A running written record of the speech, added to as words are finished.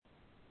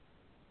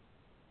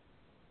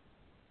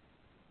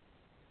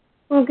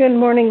Good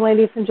morning,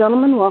 ladies and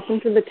gentlemen.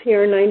 Welcome to the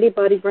TR90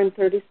 Body Burn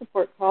 30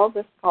 support call.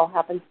 This call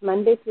happens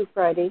Monday through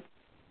Friday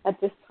at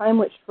this time,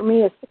 which for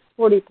me is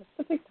 6:40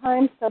 Pacific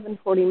Time,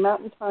 7:40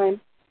 Mountain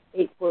Time,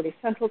 8:40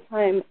 Central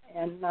Time,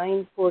 and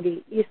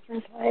 9:40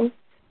 Eastern Time.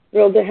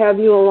 Thrilled to have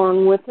you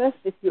along with us.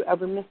 If you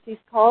ever miss these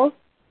calls,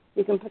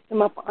 you can pick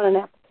them up on an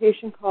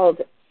application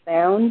called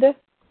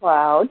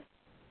SoundCloud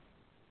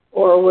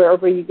or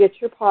wherever you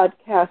get your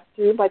podcast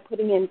through by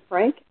putting in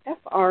Frank,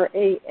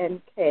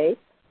 F-R-A-N-K,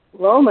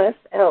 Lomas,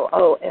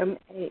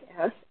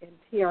 L-O-M-A-S, and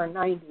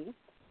TR90,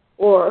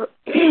 or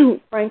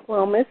Frank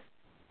Lomas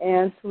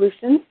and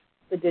Solutions,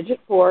 the digit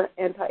 4,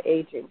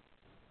 anti-aging.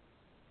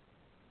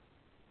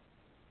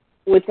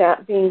 With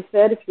that being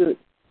said, if you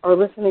are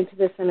listening to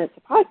this and it's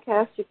a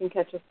podcast, you can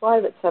catch us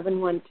live at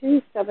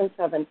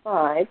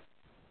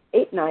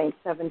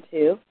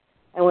 712-775-8972,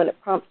 and when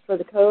it prompts for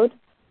the code,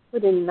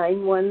 put in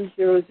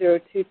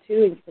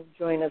 910022 and you can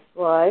join us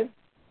live.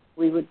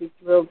 We would be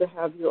thrilled to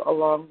have you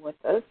along with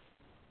us.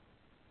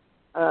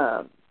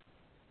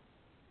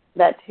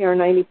 That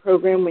TR90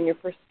 program, when you're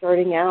first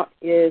starting out,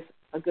 is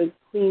a good,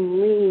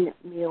 clean, lean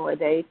meal a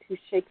day, 2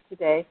 shakes a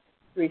day,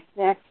 3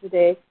 snacks a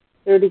day,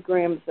 30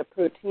 grams of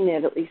protein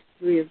at least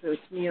 3 of those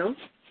meals.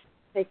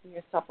 Taking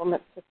your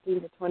supplements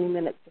 15 to 20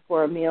 minutes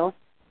before a meal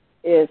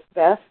is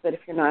best, but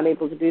if you're not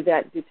able to do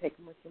that, do take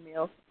them with your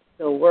meals. It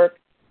still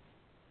works.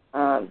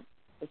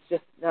 It's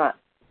just not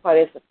quite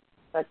as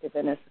effective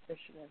and as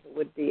efficient as it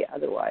would be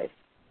otherwise.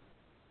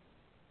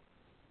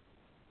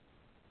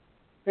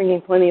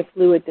 Drinking plenty of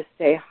fluid to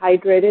stay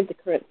hydrated. The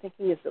current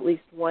thinking is at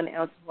least 1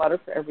 ounce of water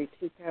for every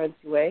 2 pounds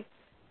you weigh.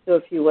 So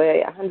if you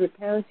weigh 100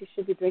 pounds, you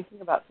should be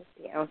drinking about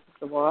 50 ounces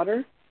of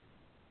water.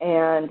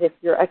 And if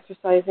you're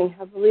exercising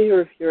heavily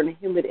or if you're in a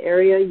humid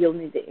area, you'll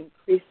need to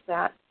increase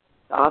that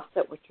to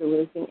offset what you're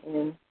losing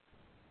in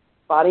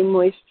body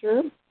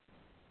moisture.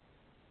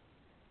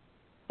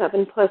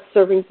 7+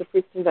 servings of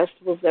fruits and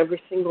vegetables every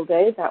single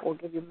day. That will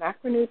give you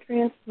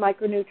macronutrients,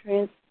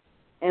 micronutrients,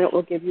 and it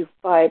will give you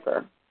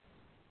fiber.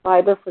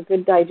 Fiber for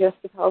good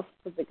digestive health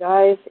for the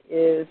guys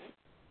is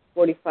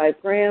 45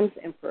 grams,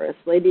 and for us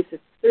ladies,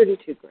 it's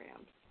 32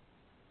 grams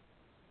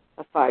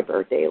of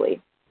fiber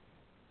daily.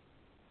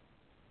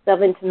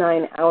 7 to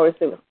 9 hours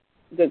of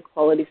good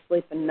quality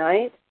sleep a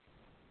night.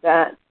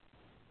 That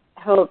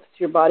helps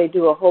your body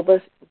do a whole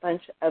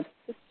bunch of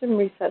system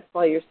resets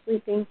while you're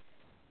sleeping,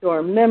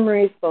 store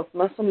memories, both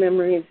muscle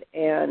memories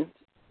and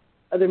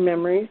other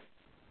memories.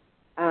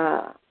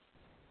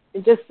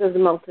 It just does a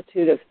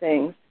multitude of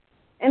things.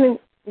 And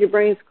your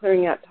brain's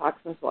clearing out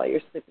toxins while you're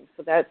sleeping.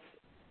 So that's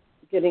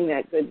getting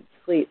that good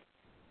sleep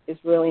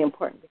is really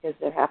important because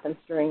it happens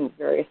during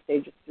various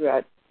stages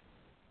throughout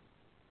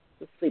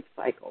the sleep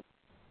cycle.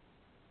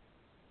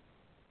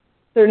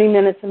 30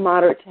 minutes of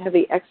moderate to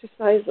heavy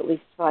exercise at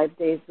least 5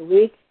 days a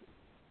week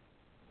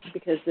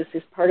because this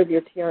is part of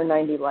your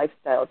TR90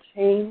 lifestyle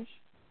change.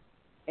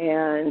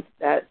 And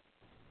that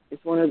is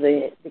one of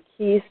the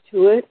keys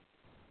to it.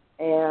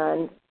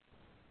 And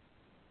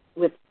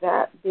with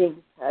that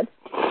being said,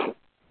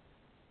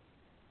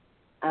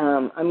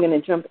 I'm going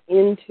to jump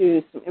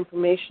into some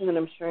information that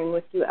I'm sharing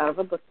with you out of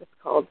a book that's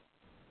called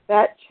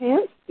Fat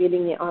Chance,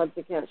 Beating the Odds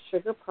Against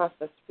Sugar,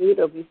 Processed Food,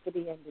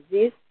 Obesity, and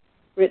Disease,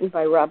 written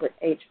by Robert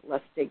H.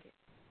 Lustig,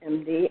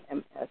 MD,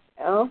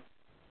 MSL.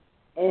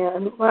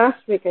 And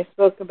last week I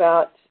spoke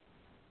about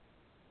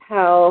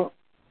how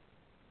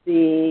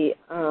that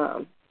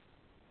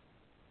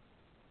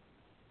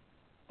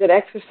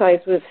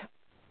exercise was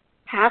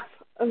half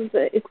of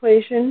the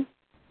equation,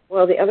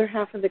 while the other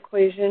half of the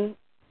equation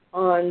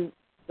on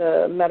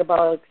the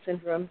metabolic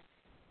syndrome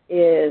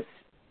is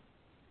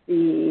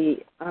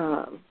the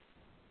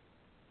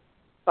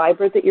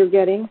fiber that you're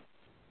getting,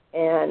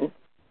 and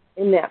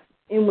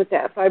with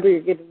that fiber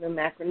you're getting the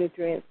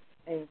macronutrients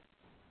and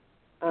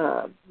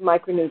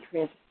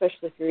micronutrients,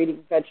 especially if you're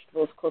eating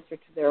vegetables closer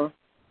to their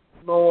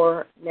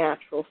more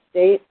natural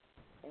state.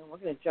 And we're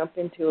going to jump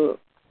into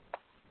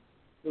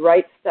the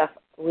right stuff,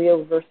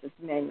 real versus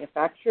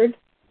manufactured,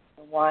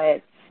 and why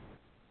it's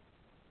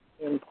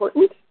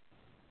important.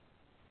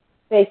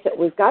 Face it,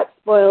 we've got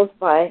spoiled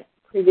by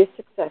previous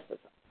successes.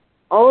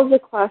 All of the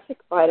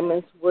classic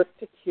vitamins work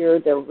to cure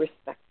their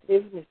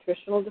respective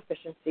nutritional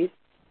deficiencies,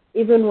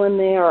 even when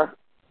they are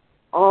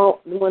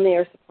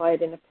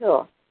supplied in a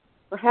pill.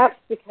 Perhaps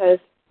because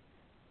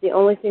the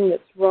only thing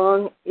that's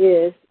wrong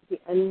is the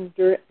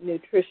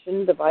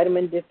undernutrition, the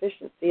vitamin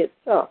deficiency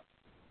itself.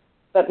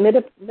 But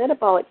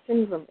metabolic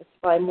syndrome is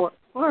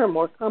far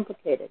more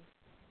complicated.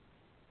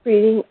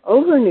 Treating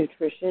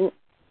overnutrition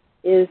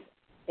is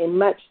a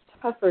much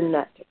tougher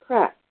nut to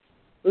crack.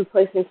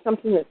 Replacing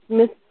something that's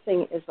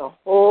missing is a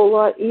whole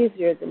lot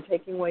easier than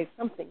taking away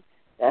something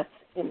that's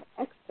in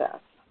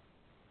excess.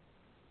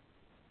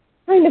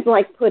 Kind of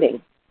like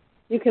pudding.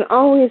 You can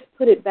always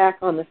put it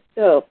back on the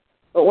stove,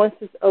 but once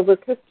it's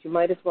overcooked, you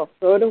might as well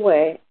throw it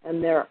away,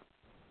 and there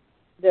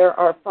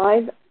are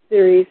 5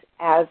 theories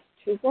as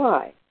to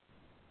why.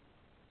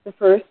 The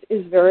first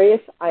is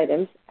various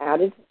items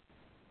added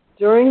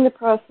during the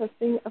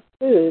processing of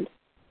food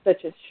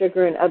such as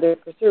sugar and other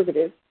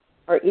preservatives,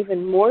 are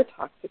even more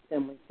toxic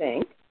than we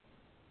think,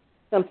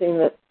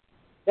 something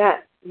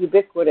that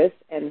ubiquitous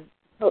and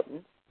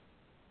potent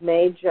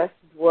may just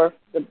dwarf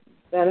the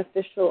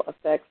beneficial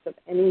effects of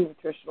any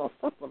nutritional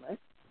supplement.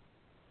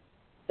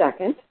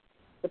 Second,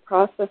 the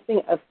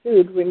processing of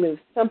food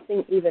removes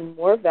something even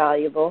more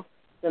valuable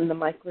than the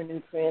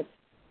micronutrients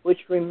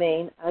which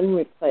remain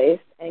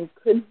unreplaced. And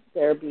could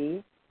there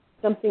be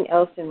something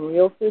else in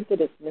real food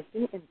that is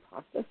missing in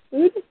processed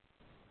food?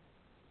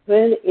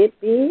 Could it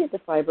be the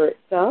fiber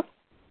itself?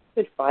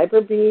 Could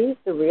fiber be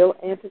the real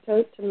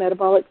antidote to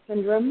metabolic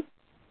syndrome,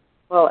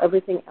 while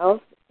everything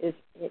else is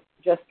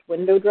just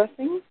window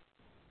dressing?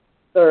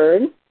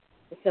 Third,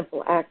 the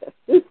simple act of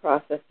food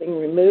processing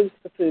removes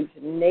the food's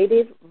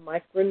native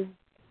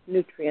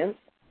micronutrients,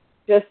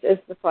 just as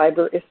the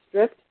fiber is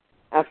stripped.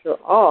 After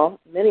all,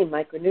 many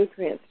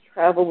micronutrients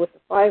travel with the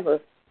fiber.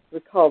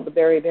 Recall the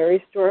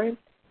berry story?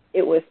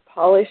 It was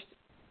polished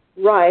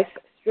rice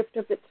stripped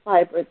of its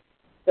fiber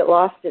that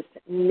lost its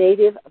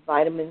native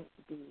vitamin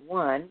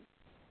B1,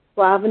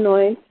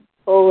 flavonoids,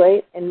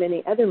 folate, and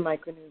many other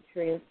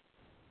micronutrients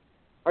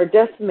are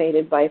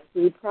decimated by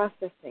food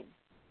processing.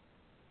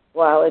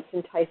 While it's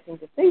enticing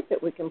to think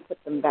that we can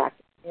put them back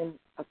in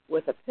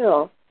with a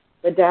pill,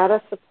 the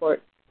data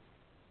support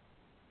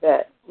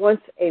that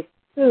once a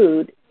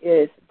food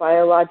is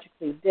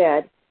biologically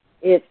dead,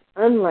 it's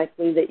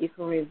unlikely that you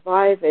can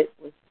revive it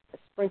with a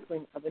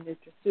sprinkling of a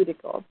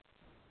nutraceutical.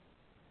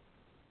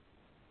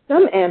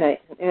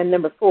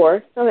 Number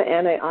 4, some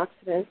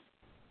antioxidants,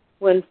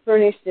 when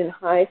furnished in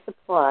high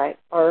supply,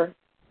 are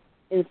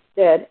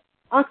instead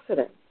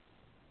oxidants,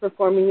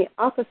 performing the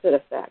opposite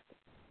effect.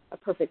 A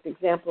perfect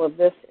example of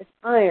this is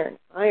iron.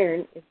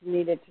 Iron is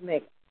needed to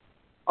make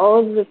all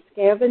of the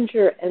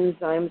scavenger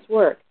enzymes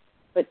work,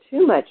 but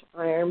too much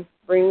iron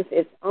brings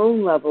its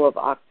own level of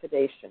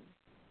oxidation.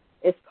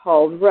 It's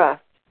called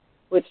rust,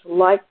 which,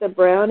 like the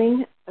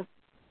browning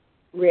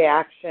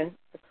reaction,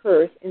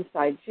 occurs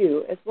inside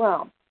you as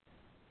well.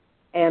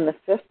 And the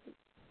fifth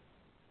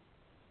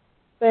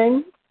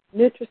thing,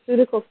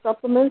 nutraceutical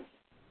supplements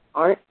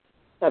aren't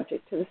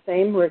subject to the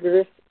same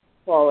rigorous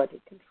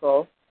quality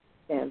control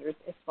standards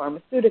as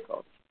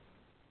pharmaceuticals.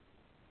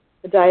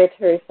 The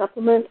Dietary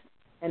Supplement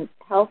and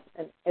Health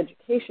and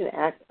Education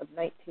Act of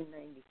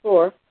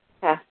 1994,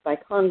 passed by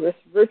Congress,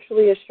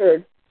 virtually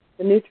assured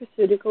the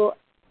nutraceutical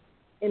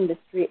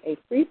industry a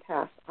free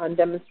pass on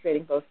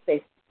demonstrating both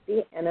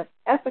safety and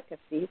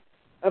efficacy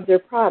of their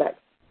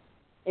products.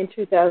 In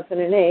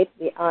 2008,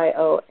 the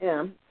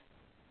IOM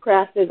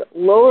crafted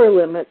lower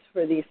limits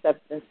for these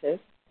substances,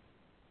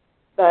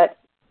 but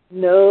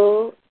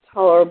no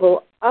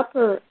tolerable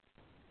upper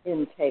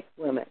intake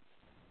limits,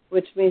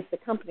 which means the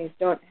companies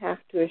don't have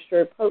to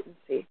assure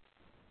potency.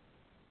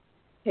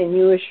 Can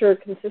you assure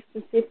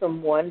consistency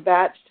from one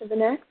batch to the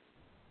next?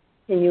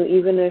 Can you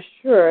even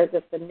assure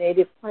that the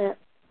native plant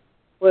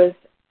was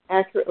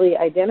accurately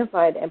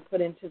identified and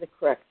put into the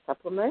correct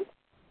supplement?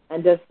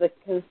 And does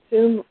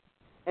consuming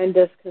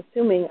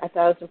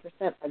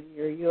 1,000% of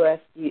your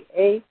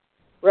USDA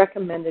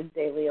recommended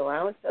daily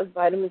allowance of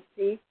vitamin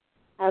C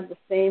have the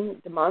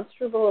same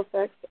demonstrable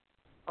effects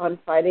on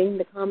fighting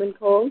the common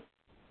cold?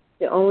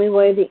 The only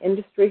way the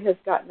industry has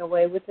gotten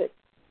away with it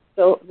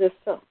so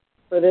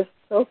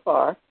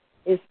far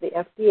is the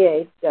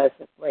FDA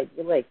doesn't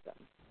regulate them.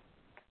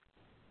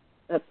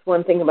 That's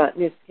one thing about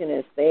Nu Skin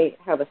is they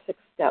have a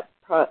 6-step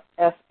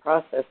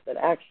process that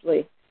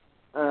actually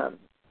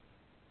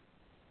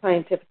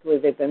scientifically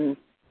they've been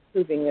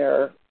proving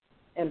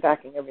and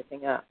backing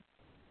everything up.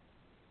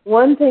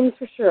 One thing's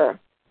for sure,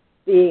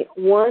 the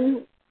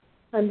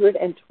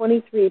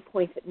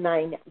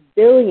 $123.9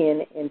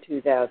 billion in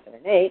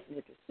 2008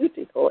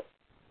 nutraceutical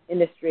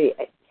industry,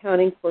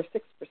 accounting for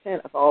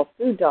 6% of all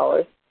food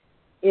dollars,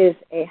 is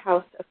a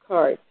house of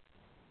cards.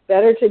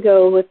 Better to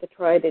go with the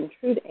tried and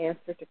true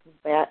answer to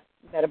combat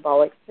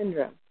metabolic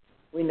syndrome.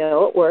 We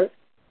know it works.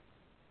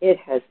 It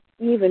has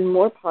even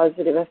more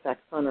positive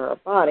effects on our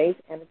bodies,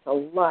 and it's a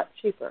lot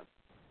cheaper.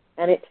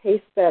 And it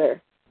tastes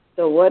better.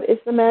 So what is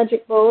the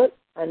magic bullet?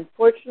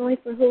 Unfortunately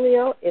for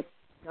Julio, it's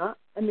not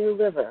a new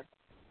liver.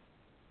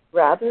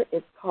 Rather,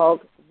 it's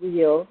called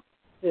real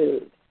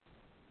food.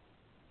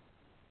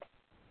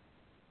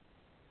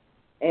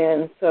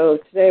 And so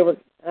today we're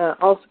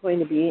also going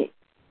to be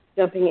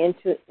jumping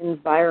into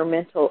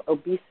environmental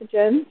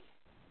obesogens.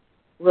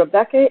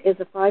 Rebecca is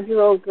a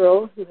 5-year-old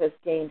girl who has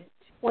gained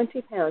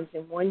 20 pounds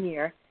in 1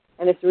 year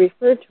and is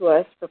referred to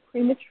us for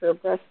premature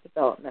breast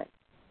development.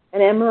 An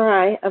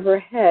MRI of her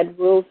head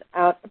rules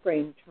out a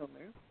brain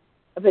tumor.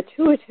 A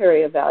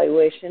pituitary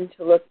evaluation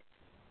to look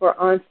for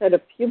onset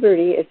of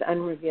puberty is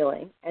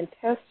unrevealing, and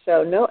tests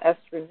show no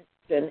estrogen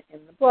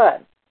in the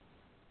blood.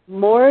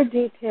 More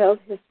detailed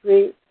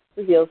history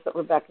reveals that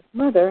Rebecca's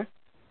mother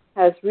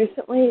has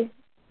recently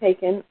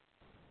taken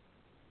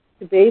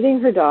to bathing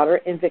her daughter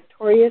in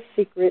Victoria's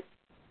Secret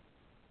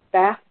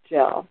bath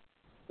gel.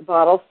 The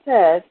bottle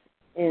says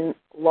in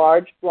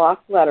large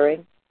block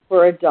lettering,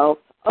 for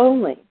adults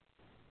only.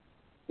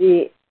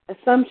 The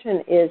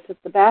assumption is that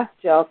the bath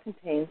gel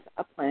contains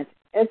a plant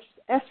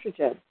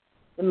estrogen.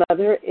 The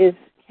mother is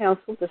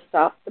counseled to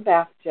stop the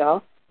bath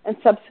gel, and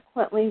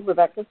subsequently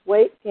Rebecca's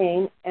weight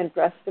gain and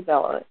breast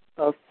development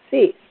both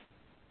cease.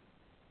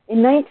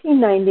 In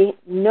 1990,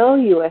 no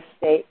U.S.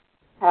 state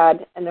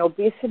had an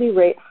obesity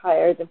rate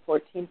higher than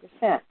 14%.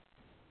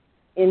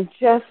 In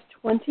just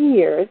 20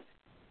 years,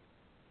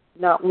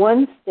 not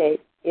one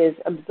state is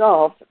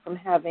absolved from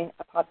having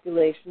a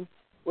population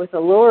with a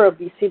lower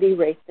obesity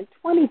rate than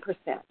 20%.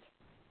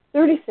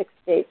 36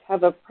 states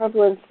have a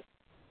prevalence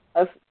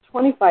of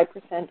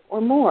 25%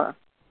 or more.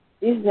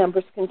 These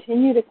numbers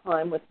continue to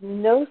climb with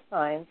no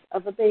signs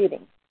of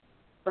abating.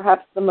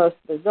 Perhaps the most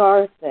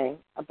bizarre thing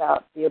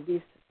about the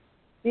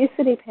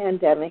obesity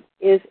pandemic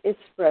is its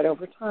spread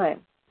over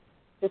time.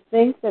 To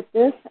think that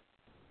this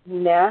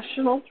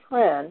national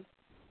trend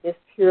is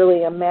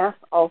purely a mass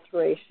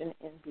alteration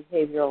in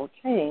behavioral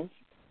change,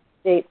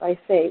 state by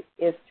state,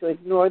 is to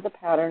ignore the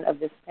pattern of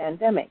this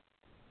pandemic.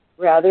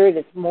 Rather, it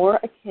is more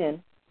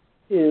akin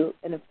to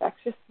an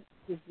infectious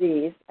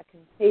disease, a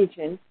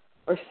contagion,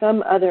 or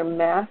some other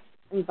mass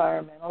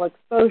environmental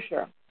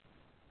exposure.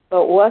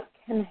 But what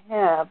can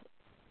have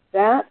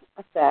that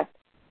effect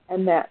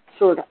and that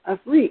sort of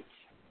reach?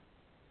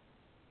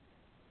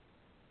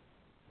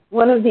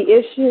 One of the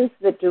issues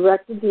that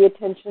directed the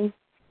attention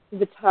to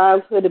the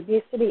childhood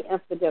obesity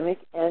epidemic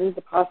and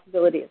the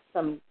possibility of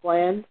some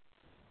grand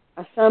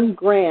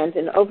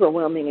and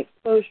overwhelming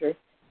exposure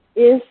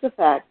is the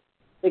fact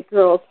that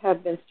girls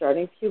have been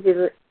starting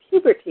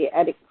puberty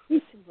at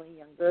increasingly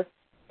younger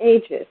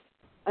ages.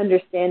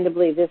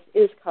 Understandably, this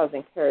is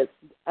causing parents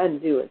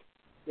undue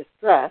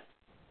distress.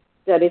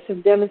 Studies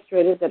have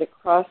demonstrated that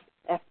across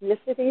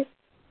ethnicities,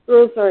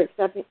 girls are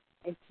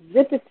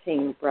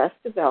exhibiting breast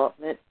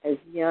development as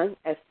young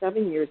as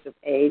 7 years of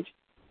age,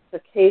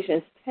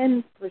 Caucasians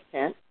 10%,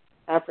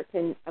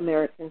 African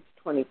Americans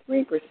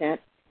 23%,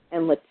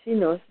 and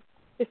Latinos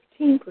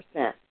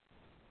 15%.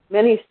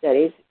 Many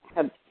studies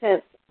have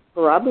since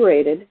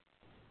corroborated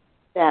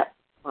that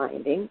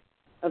finding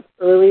of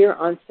earlier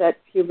onset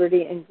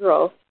puberty in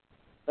girls,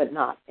 but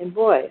not in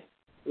boys.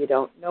 We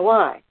don't know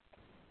why.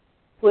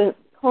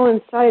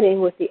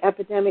 Coinciding with the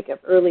epidemic of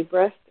early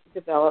breast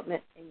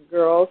development in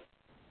girls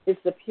is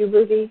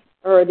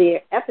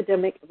the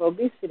epidemic of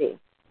obesity.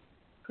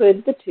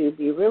 Could the two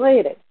be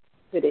related?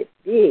 Could it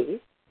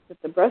be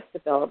that the breast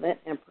development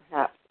and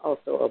perhaps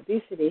also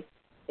obesity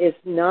is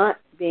not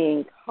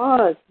being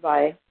caused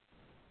by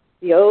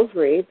the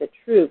ovary, the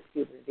true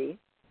puberty,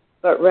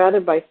 but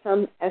rather by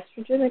some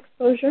estrogen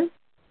exposure?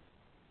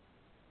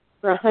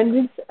 For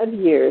hundreds of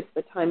years,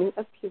 the timing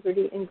of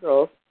puberty in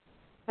girls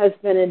has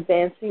been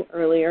advancing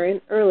earlier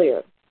and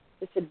earlier.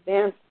 This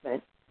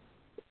advancement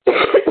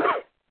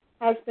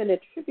has been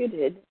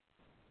attributed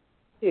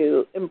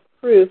to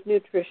improved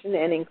nutrition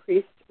and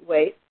increased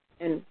weight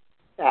and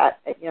fat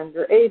at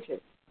younger ages.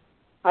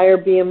 Higher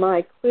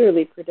BMI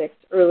clearly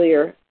predicts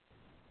earlier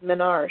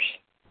menarche,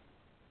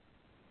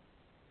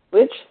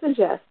 which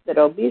suggests that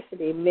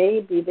obesity may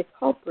be the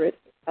culprit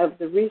of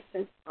the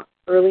recent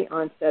early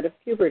onset of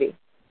puberty.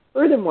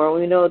 Furthermore,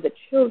 we know that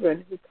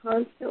children who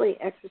constantly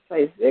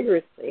exercise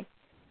vigorously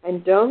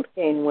and don't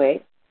gain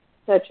weight,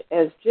 such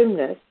as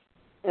gymnasts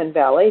and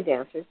ballet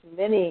dancers,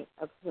 many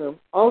of whom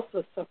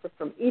also suffer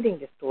from eating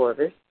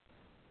disorders,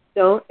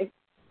 don't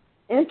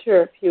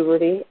enter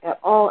puberty at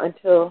all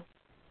until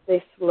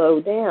they slow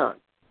down.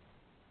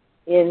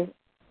 In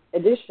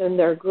addition,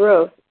 their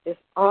growth is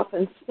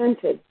often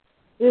stunted.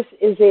 This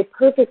is a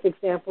perfect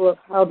example of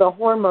how the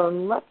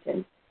hormone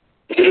leptin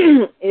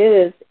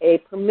is a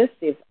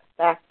permissive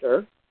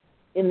factor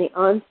in the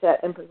onset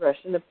and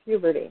progression of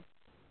puberty.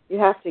 You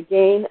have to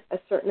gain a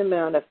certain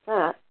amount of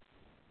fat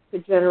to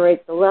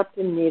generate the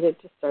leptin needed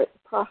to start the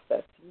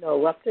process. No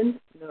leptin,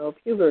 no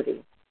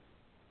puberty.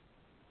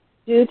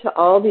 Due to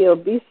all the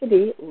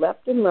obesity,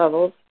 leptin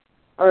levels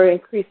are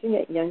increasing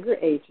at younger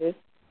ages,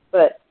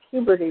 but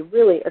puberty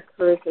really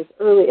occurs as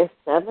early as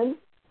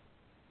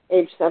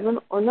age 7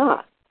 or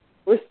not.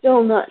 We're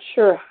still not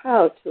sure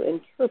how to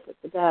interpret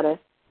the data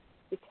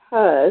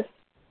because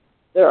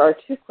there are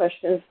two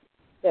questions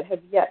that have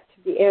yet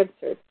to be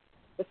answered.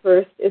 The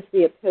first is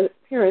the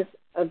appearance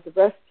of the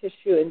breast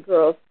tissue in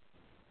girls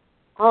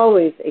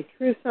always a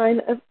true sign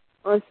of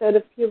onset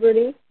of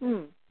puberty?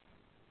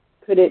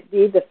 Could it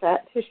be the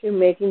fat tissue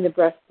making the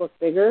breast look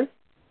bigger?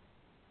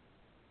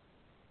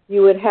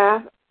 You would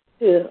have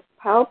to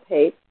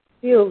palpate,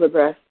 feel the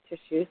breast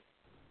tissue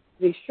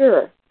to be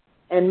sure,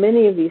 and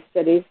many of these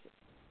studies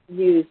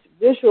use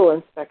visual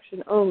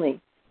inspection only,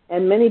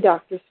 and many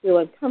doctors feel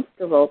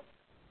uncomfortable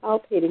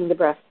palpating the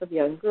breasts of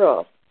young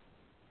girls.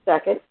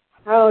 Second,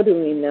 how do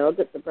we know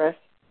that the breast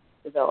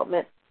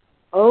development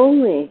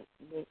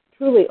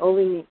truly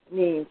only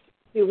means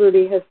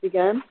puberty has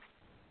begun?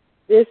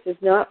 This is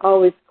not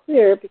always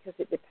clear because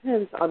it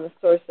depends on the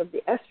source of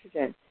the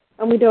estrogen,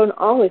 and we don't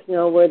always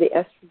know where the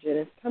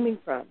estrogen is coming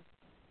from.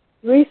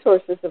 3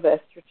 sources of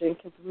estrogen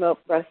can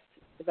promote breast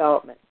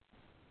development.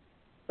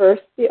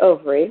 First, the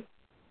ovary,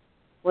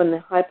 when the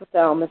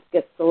hypothalamus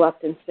gets the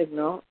leptin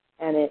signal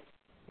and it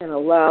can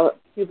allow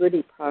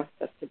puberty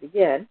process to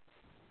begin.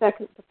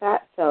 Second, the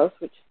fat cells,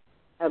 which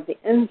have the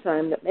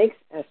enzyme that makes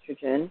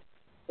estrogen.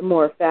 The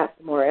more fat,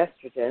 the more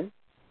estrogen.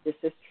 This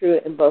is true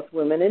in both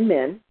women and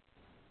men.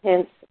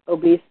 Hence,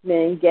 obese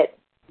men get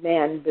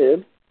man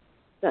boobs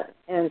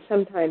and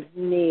sometimes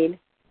need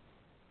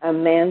a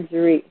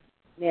manziere.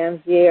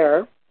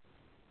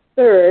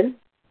 Third,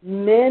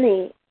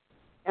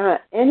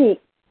 any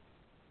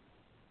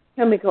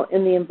chemical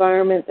in the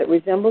environment that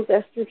resembles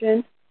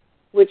estrogen,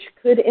 which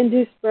could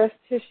induce breast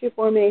tissue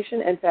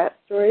formation and fat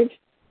storage,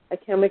 a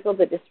chemical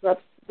that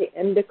disrupts the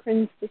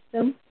endocrine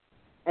system,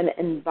 an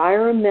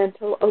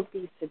environmental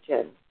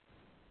obesogen.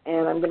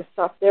 And I'm going to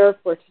stop there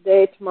for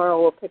today.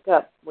 Tomorrow we'll pick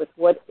up with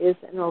what is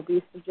an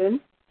obesogen.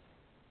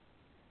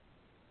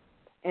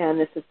 And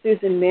this is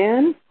Susan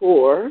Mann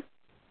for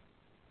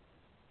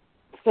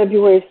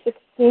February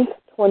 16th,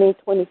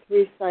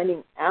 2023,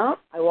 signing out.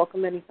 I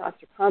welcome any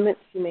thoughts or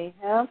comments you may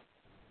have.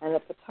 And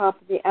at the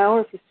top of the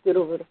hour, if you scoot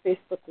over to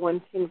Facebook,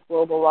 One Team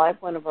Global Live,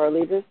 one of our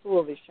leaders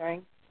will be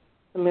sharing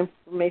some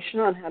information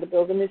on how to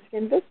build a new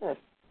skin business.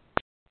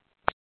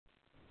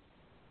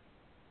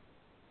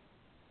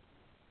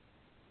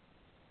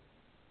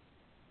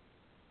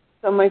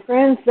 So, my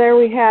friends, there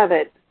we have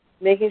it.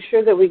 Making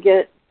sure that we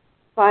get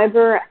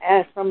fiber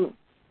from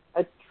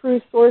a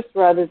true source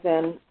rather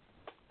than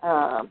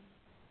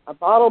a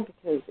bottle,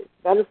 because it's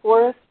better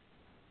for us,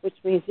 which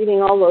means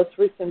eating all those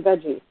fruits and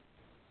veggies.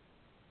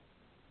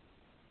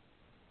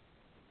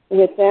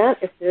 With that,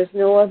 if there's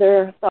no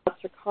other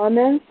thoughts or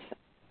comments,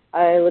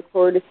 I look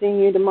forward to seeing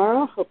you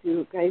tomorrow. Hope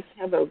you guys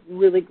have a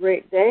really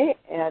great day,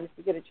 and if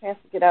you get a chance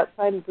to get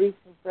outside and breathe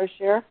some fresh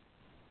air,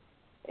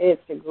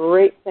 it's a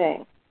great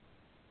thing.